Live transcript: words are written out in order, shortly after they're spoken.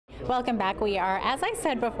Welcome back. We are, as I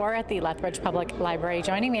said before, at the Lethbridge Public Library.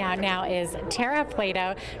 Joining me out now is Tara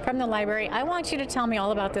Platto from the library. I want you to tell me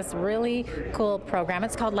all about this really cool program.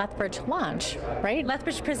 It's called Lethbridge Launch, right?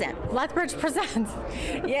 Lethbridge Presents. Lethbridge Presents.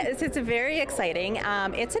 Yes, it's very exciting.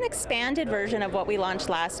 It's an expanded version of what we launched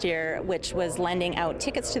last year, which was lending out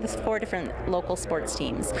tickets to the 4 different local sports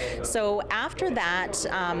teams. So after that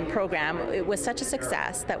program, it was such a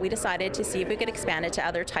success that we decided to see if we could expand it to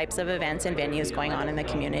other types of events and venues going on in the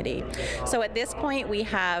community. So at this point, we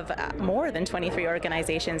have more than 23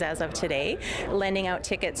 organizations as of today, lending out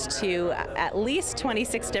tickets to at least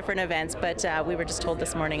 26 different events, but we were just told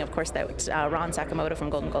this morning, of course, that Ron Sakamoto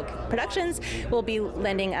from Golden Gold Productions will be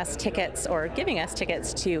lending us tickets or giving us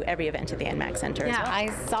tickets to every event at the NMAC Center. Yeah,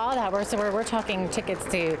 I saw that. We're talking tickets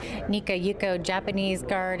to Nika Yuko Japanese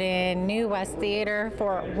Garden, New West Theater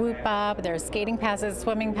for Whoop Up. There's skating passes,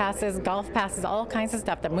 swimming passes, golf passes, all kinds of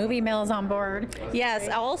stuff. The movie mill is on board. Yes,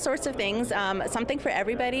 all sorts of things. Something for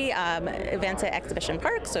everybody. Events at Exhibition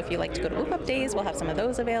Park. So if you like to go to Whoop Up Days, we'll have some of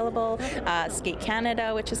those available. Skate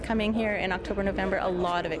Canada, which is coming here in October, November. A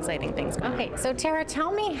lot of exciting things. Okay, so Tara,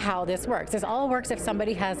 tell me how this works. This all works if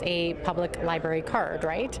somebody has a public library card,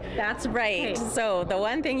 right? That's right. Okay. So the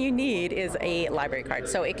one thing you need is a library card.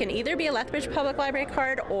 So it can either be a Lethbridge Public Library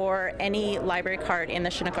card or any library card in the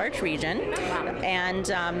Chinook Arch region. And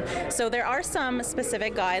so there are some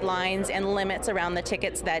specific guidelines and limits around the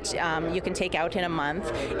tickets that you can take out in a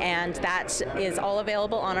month, and that is all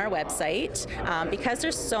available on our website. Because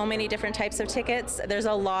there's so many different types of tickets, there's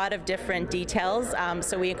a lot of different details,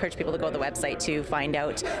 so we encourage people to go to the website to find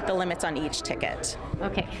out the limits on each ticket.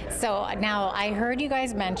 Okay, so now I heard you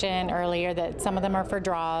guys mention earlier that some of them are for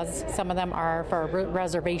draws, some of them are for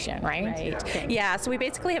reservation, right? Right. Okay. Yeah, so we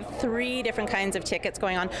basically have 3 different kinds of tickets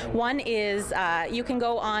going on. One is you can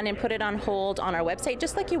go on and put it on hold on our website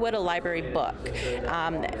just like you would a library book.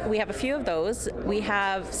 We have a few of those. We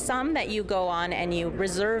have some that you go on and you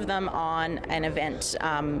reserve them on an event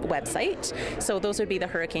website. So those would be the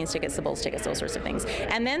Hurricanes tickets, the Bulls tickets, those sorts of things.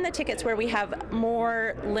 And then the tickets where we have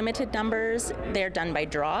more limited numbers, they're done by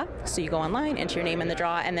draw. So you go online, enter your name in the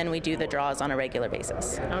draw, and then we do the draws on a regular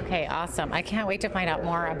basis. Okay, awesome. I can't wait to find out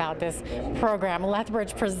more about this program,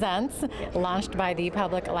 Lethbridge Presents, launched by the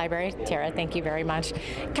Public Library. Tara, thank you very much.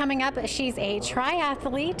 Coming up, she's a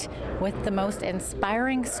triathlete with the most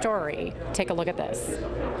inspiring story. Take a look at this.